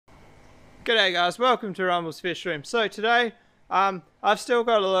G'day guys, welcome to Rumble's Fish Room. So today, I've still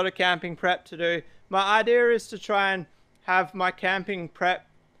got a lot of camping prep to do. My idea is to try and have my camping prep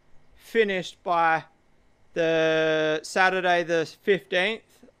finished by the Saturday the 15th,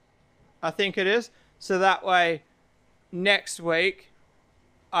 I think it is. So that way, next week,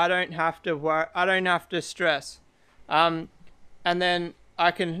 I don't have to worry, I don't have to stress. And then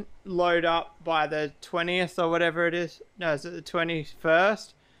I can load up by the 20th or whatever it is. No, is it the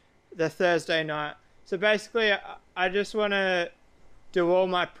 21st? The Thursday night. So basically I just want to do all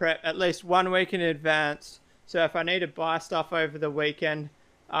my prep at least 1 week in advance, so if I need to buy stuff over the weekend,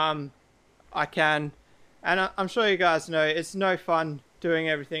 I can. And I'm sure you guys know it's no fun doing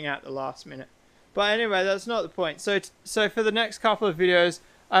everything at the last minute, but anyway, that's not the point. So for the next couple of videos,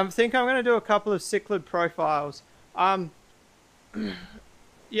 I think I'm going to do a couple of cichlid profiles. Yeah,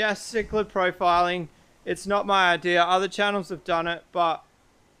 cichlid profiling, it's not my idea. Other channels have done it, but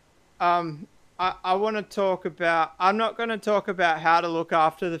I want to talk about, I'm not going to talk about how to look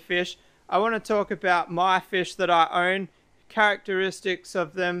after the fish. I want to talk about my fish that I own, characteristics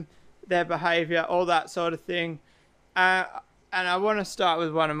of them, their behavior, all that sort of thing. And I want to start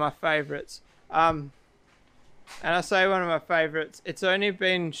with one of my favorites. And I say one of my favorites, it's only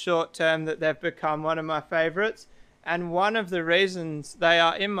been short term that they've become one of my favorites. And one of the reasons they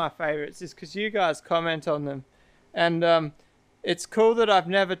are in my favorites is because you guys comment on them. And, it's cool that I've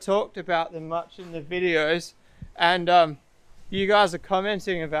never talked about them much in the videos, and you guys are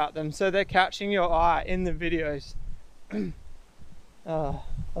commenting about them, so they're catching your eye in the videos. Oh,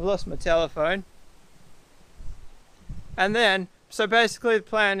 I've lost my telephone. And then, so basically the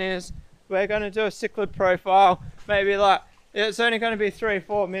plan is we're going to do a cichlid profile, maybe like, it's only going to be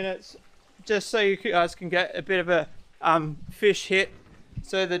 3-4 minutes, just so you guys can get a bit of a fish hit,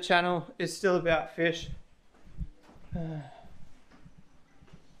 so the channel is still about fish.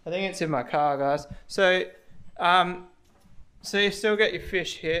 I think it's in my car, guys. So, so you still get your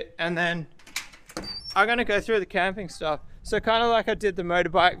fish hit, and then I'm gonna go through the camping stuff. So kind of like I did the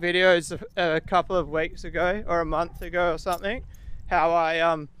motorbike videos a couple of weeks ago, or a month ago or something. How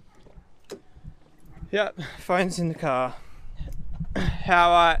I, yep, phone's in the car. How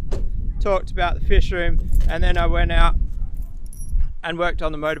I talked about the fish room, and then I went out and worked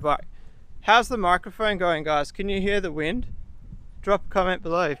on the motorbike. How's the microphone going, guys? Can you hear the wind? Drop a comment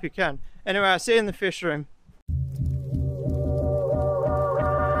below if you can. Anyway, I'll see you in the fish room.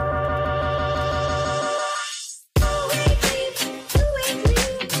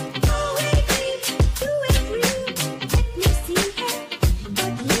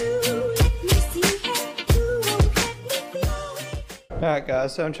 Alright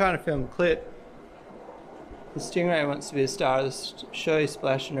guys, so I'm trying to film a clip. The stingray wants to be the star of the show,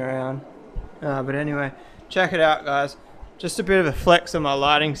 splashing around. But anyway, check it out guys. Just a bit of a flex on my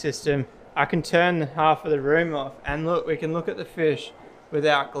lighting system. I can turn half of the room off, and look, we can look at the fish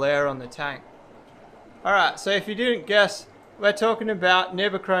without glare on the tank. Alright, so if you didn't guess, we're talking about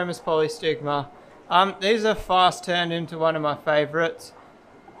Nimbochromis polystigma. These are fast turned into one of my favorites.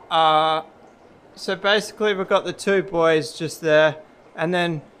 So basically we've got the two boys just there, and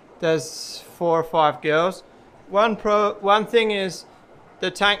then there's 4 or 5 girls. One thing is, the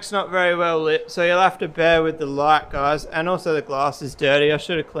tank's not very well lit, so you'll have to bear with the light, guys. And also the glass is dirty. I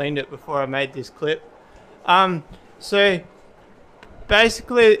should have cleaned it before I made this clip. So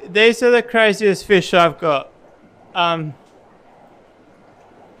basically, these are the craziest fish I've got. Like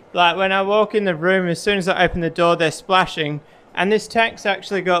when I walk in the room, as soon as I open the door, they're splashing. And this tank's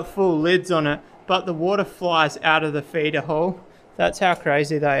actually got full lids on it, but the water flies out of the feeder hole. That's how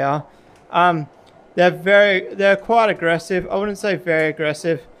crazy they are. They're quite aggressive. I wouldn't say very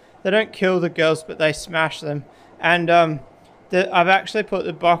aggressive. They don't kill the girls, but they smash them. And I've actually put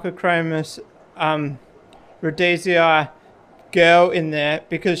the Nimbochromis rhodesii girl in there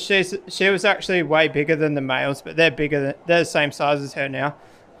because she was actually way bigger than the males, but they're the same size as her now.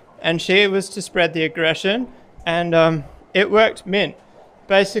 And she was to spread the aggression, and it worked mint.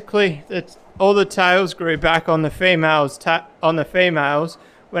 Basically, all the tails grew back on the females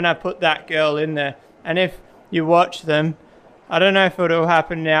when I put that girl in there. And if you watch them, I don't know if it'll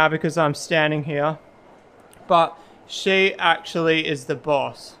happen now because I'm standing here, but she actually is the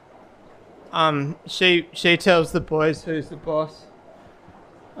boss. She tells the boys who's the boss.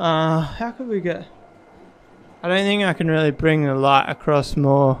 How could we get... I don't think I can really bring the light across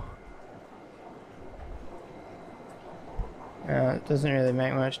more. It doesn't really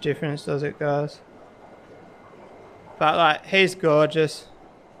make much difference, does it, guys? But like, he's gorgeous.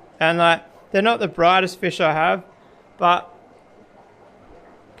 And like, they're not the brightest fish I have, but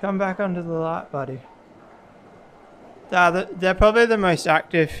come back onto the light, buddy. They're probably the most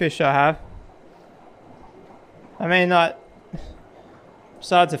active fish I have. I mean, like,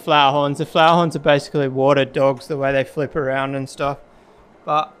 besides the flower horns are basically water dogs, the way they flip around and stuff.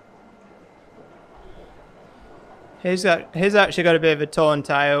 But he's actually got a bit of a torn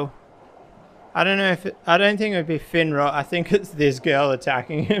tail. I don't know I don't think it would be fin rot. I think it's this girl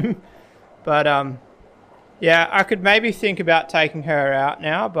attacking him. But yeah, I could maybe think about taking her out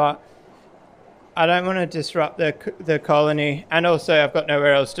now, but I don't want to disrupt the colony, and also I've got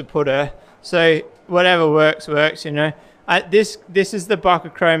nowhere else to put her. So whatever works, you know. This is the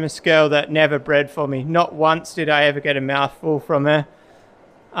Nimbochromis girl that never bred for me. Not once did I ever get a mouthful from her.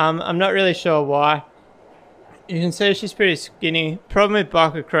 I'm not really sure why. You can see she's pretty skinny. Problem with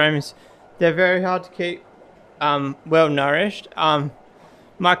Nimbochromis, they're very hard to keep well nourished.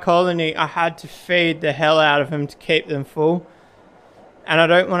 My colony, I had to feed the hell out of them to keep them full. And I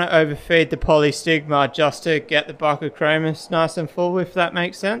don't want to overfeed the polystigma just to get the Nimbochromis nice and full, if that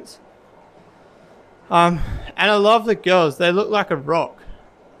makes sense. And I love the girls. They look like a rock.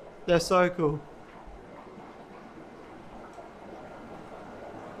 They're so cool.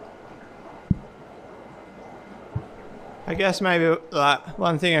 I guess maybe like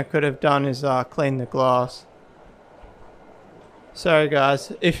one thing I could have done is clean the glass. Sorry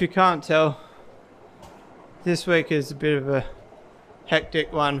guys, if you can't tell, this week is a bit of a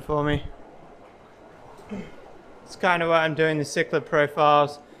hectic one for me. It's kind of why I'm doing the cichlid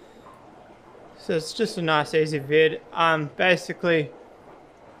profiles. So it's just a nice easy vid. Basically,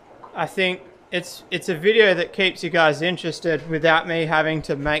 I think it's a video that keeps you guys interested without me having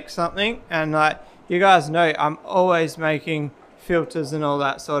to make something. And like you guys know, I'm always making filters and all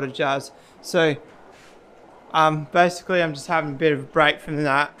that sort of jazz. So basically I'm just having a bit of a break from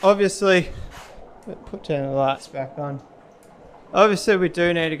that. Obviously, turn the lights back on. Obviously we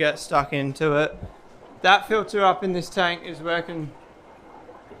do need to get stuck into it. That filter up in this tank is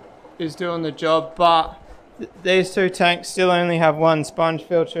doing the job, but these two tanks still only have one sponge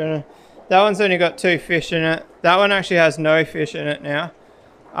filter in it. That one's only got 2 fish in it. That one actually has no fish in it now.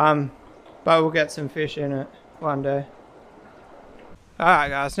 But we'll get some fish in it one day.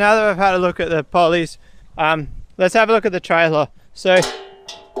 Alright guys, now that we've had a look at the polys, let's have a look at the trailer. So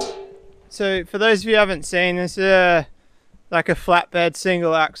for those of you who haven't seen, this is like a flatbed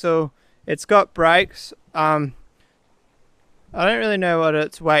single axle. It's got brakes. I don't really know what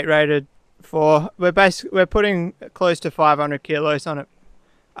it's weight rated for. We're putting close to 500 kilos on it,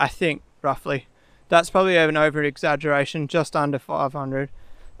 I think, roughly. That's probably an over exaggeration, just under 500.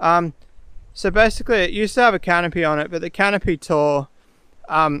 So basically it used to have a canopy on it, but the canopy tore.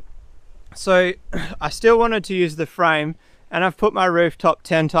 So I still wanted to use the frame, and I've put my rooftop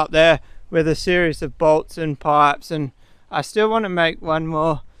tent up there with a series of bolts and pipes, and I still want to make one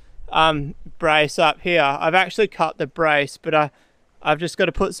more brace up here. I've actually cut the brace, but I've just got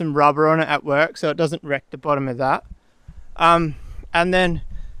to put some rubber on it at work so it doesn't wreck the bottom of that. And then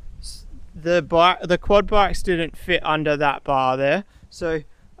the quad bikes didn't fit under that bar there, so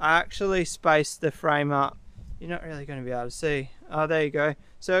I actually spaced the frame up. You're not really going to be able to see. Oh, there you go.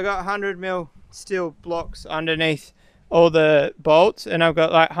 So I got 100mm steel blocks underneath all the bolts, and I've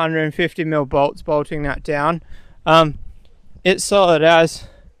got like 150mm bolts bolting that down. It's solid as.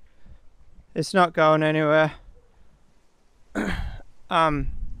 It's not going anywhere.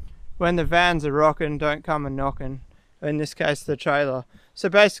 When the vans are rocking, don't come and knocking. In this case, the trailer. So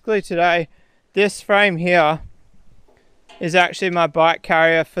basically today, this frame here is actually my bike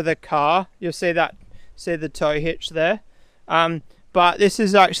carrier for the car. You'll see the tow hitch there. But this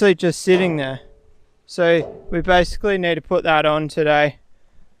is actually just sitting there. So we basically need to put that on today.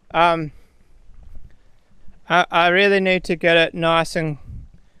 I really need to get it nice and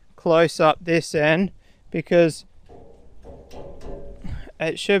close up this end, because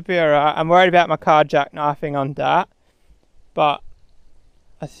it should be alright. I'm worried about my car jackknifing on that, but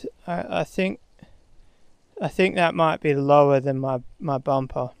I think that might be lower than my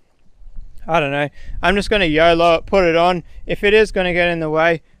bumper. I don't know. I'm just going to YOLO it, put it on. If it is going to get in the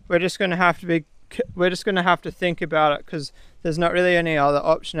way, we're just going to have to think about it, because there's not really any other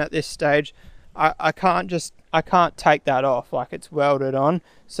option at this stage. I can't take that off, like it's welded on.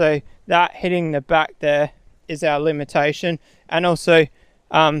 So that hitting the back there is our limitation. And also,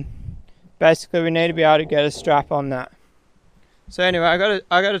 basically we need to be able to get a strap on that. So anyway, I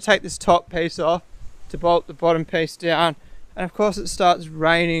got to take this top piece off to bolt the bottom piece down. And of course it starts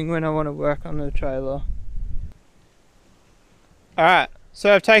raining when I want to work on the trailer. Alright,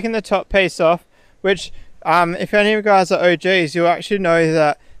 so I've taken the top piece off, which if any of you guys are OGs, you'll actually know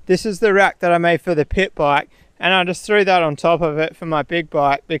that this is the rack that I made for the pit bike, and I just threw that on top of it for my big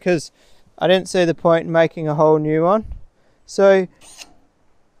bike because I didn't see the point in making a whole new one. So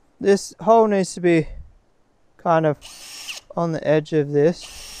this hole needs to be kind of on the edge of this.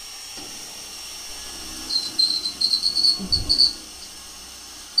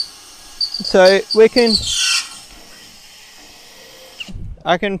 So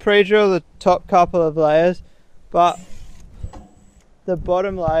I can pre-drill the top couple of layers, but the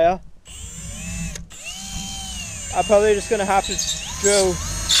bottom layer, I'm probably just going to have to drill.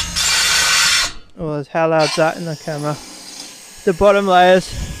 Oh, how loud's that in the camera? The bottom layers,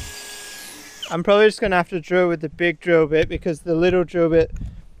 I'm probably just going to have to drill with the big drill bit, because the little drill bit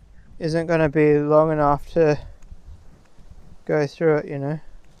isn't going to be long enough to go through it, you know.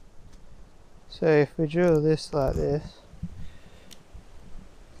 So if we drill this like this,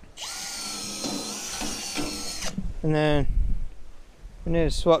 and then we need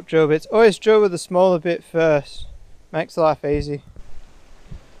to swap drill bits. Always drill with the smaller bit first, makes life easy.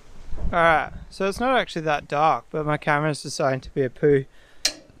 Alright, so it's not actually that dark, but my camera's deciding to be a poo.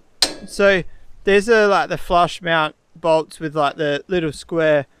 So these are like the flush mount bolts with like the little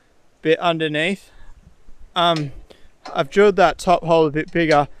square bit underneath. I've drilled that top hole a bit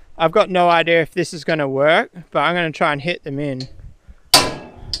bigger. I've got no idea if this is going to work, but I'm going to try and hit them in.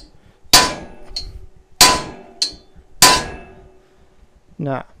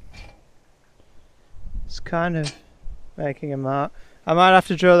 No. It's kind of making a mark. I might have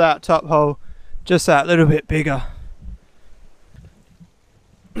to drill that top hole just that little bit bigger.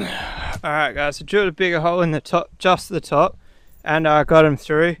 Alright guys, I drilled a bigger hole in the top, just the top, and I got them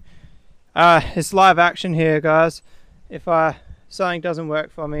through. It's live action here guys. If something doesn't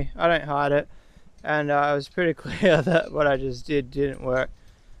work for me, I don't hide it, and it was pretty clear that what I just did didn't work.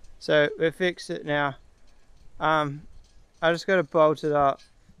 So we fixed it now. I just got to bolt it up.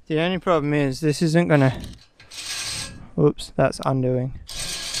 The only problem is this isn't gonna, whoops, that's undoing.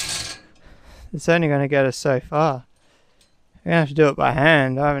 It's only gonna get us so far. I'm gonna have to do it by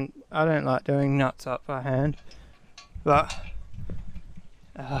hand. I don't like doing nuts up by hand, but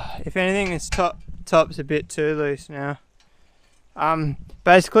if anything, this top's a bit too loose now.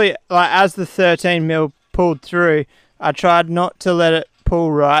 Basically, like as the 13mm pulled through, I tried not to let it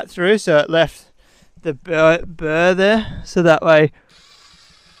pull right through, so it left the burr there, so that way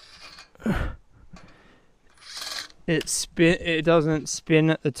it doesn't spin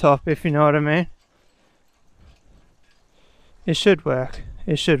at the top, if you know what I mean. It should work.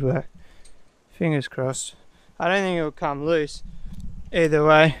 It should work. Fingers crossed. I don't think it will come loose either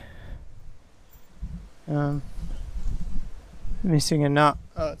way. Missing a nut.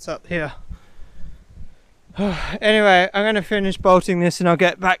 Oh, it's up here. Anyway, I'm going to finish bolting this and I'll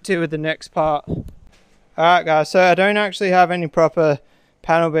get back to you with the next part. Alright guys, so I don't actually have any proper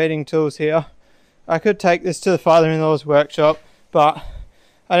panel beating tools here. I could take this to the father-in-law's workshop, but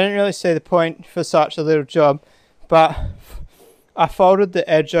I didn't really see the point for such a little job. But I folded the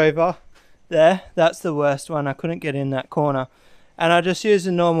edge over there. That's the worst one. I couldn't get in that corner. And I just used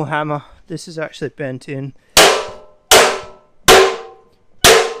a normal hammer. This is actually bent in.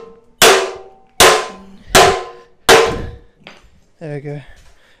 There we go.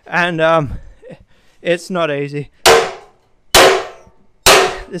 And it's not easy.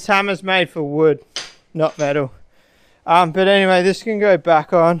 This hammer's made for wood, not metal. But anyway, this can go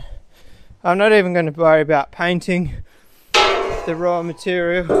back on. I'm not even going to worry about painting the raw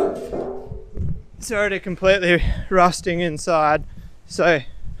material. It's already completely rusting inside, so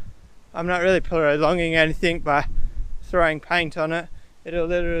I'm not really prolonging anything by throwing paint on it. It'll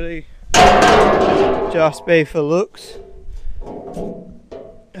literally just be for looks.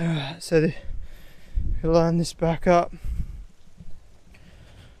 So we'll line this back up.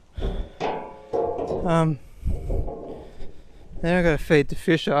 Then I've got to feed the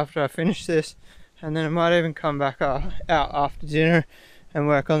fish after I finish this, and then I might even come back out after dinner and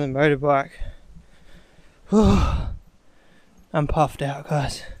work on the motorbike. I'm puffed out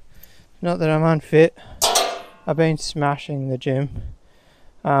guys. Not that I'm unfit. I've been smashing the gym.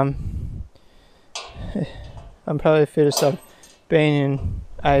 I'm probably the fittest I've been in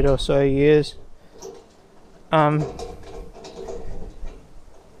 8 or so years.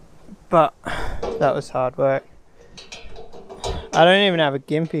 But that was hard work. I don't even have a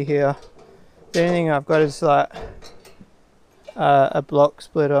gimpy here. The only thing I've got is like a block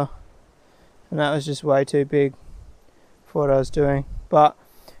splitter, and that was just way too big for what I was doing. But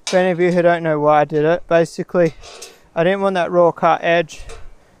for any of you who don't know why I did it, basically I didn't want that raw cut edge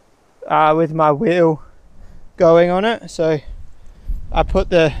with my wheel going on it, so I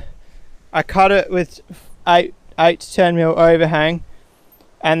cut it with 8 to 10 mil overhang,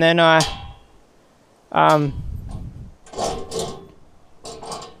 and then I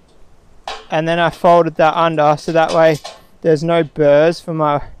folded that under, so that way there's no burrs for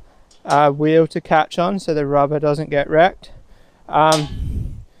my wheel to catch on so the rubber doesn't get wrecked. I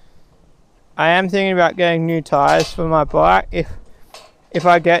am thinking about getting new tires for my bike. If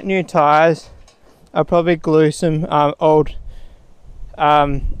I get new tires, I'll probably glue some old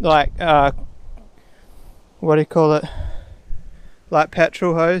what do you call it, like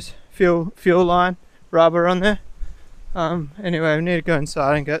petrol hose, fuel line rubber on there. Anyway, we need to go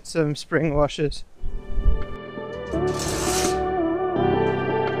inside and get some spring washers.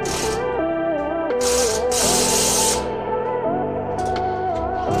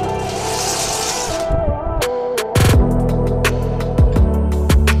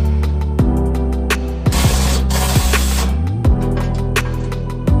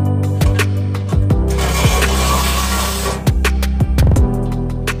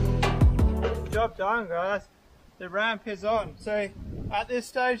 Job done, guys. The ramp is on. So at this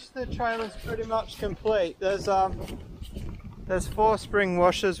stage the trailer's pretty much complete. There's 4 spring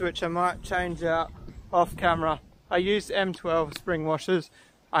washers which I might change out off camera. I used M12 spring washers.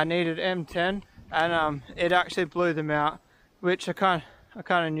 I needed M10 and it actually blew them out, which I kind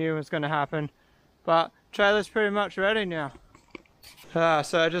of knew was going to happen. But trailer's pretty much ready now.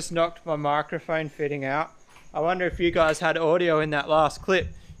 So I just knocked my microphone fitting out. I wonder if you guys had audio in that last clip.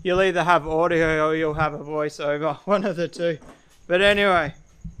 You'll either have audio or you'll have a voiceover, one of the two. But anyway,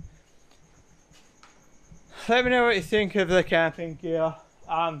 let me know what you think of the camping gear.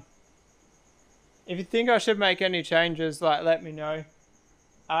 If you think I should make any changes, like, let me know.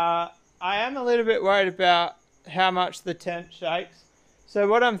 I am a little bit worried about how much the tent shakes. So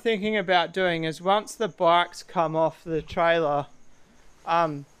what I'm thinking about doing is, once the bikes come off the trailer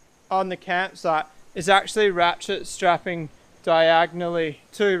on the campsite, is actually ratchet strapping diagonally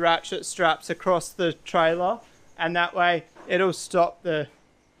 2 ratchet straps across the trailer, and that way it'll stop the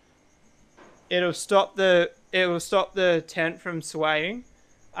tent from swaying.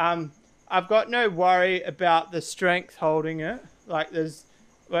 I've got no worry about the strength holding it. Like, there's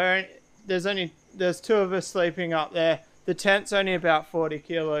 2 of us sleeping up there. The tent's only about 40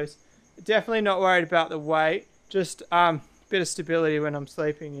 kilos. Definitely not worried about the weight, just a bit of stability when I'm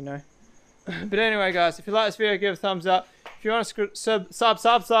sleeping, you know. But anyway, guys, if you like this video, give it a thumbs up. If you want to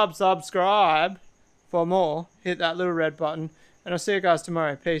subscribe for more, hit that little red button. And I'll see you guys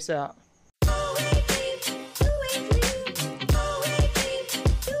tomorrow. Peace out.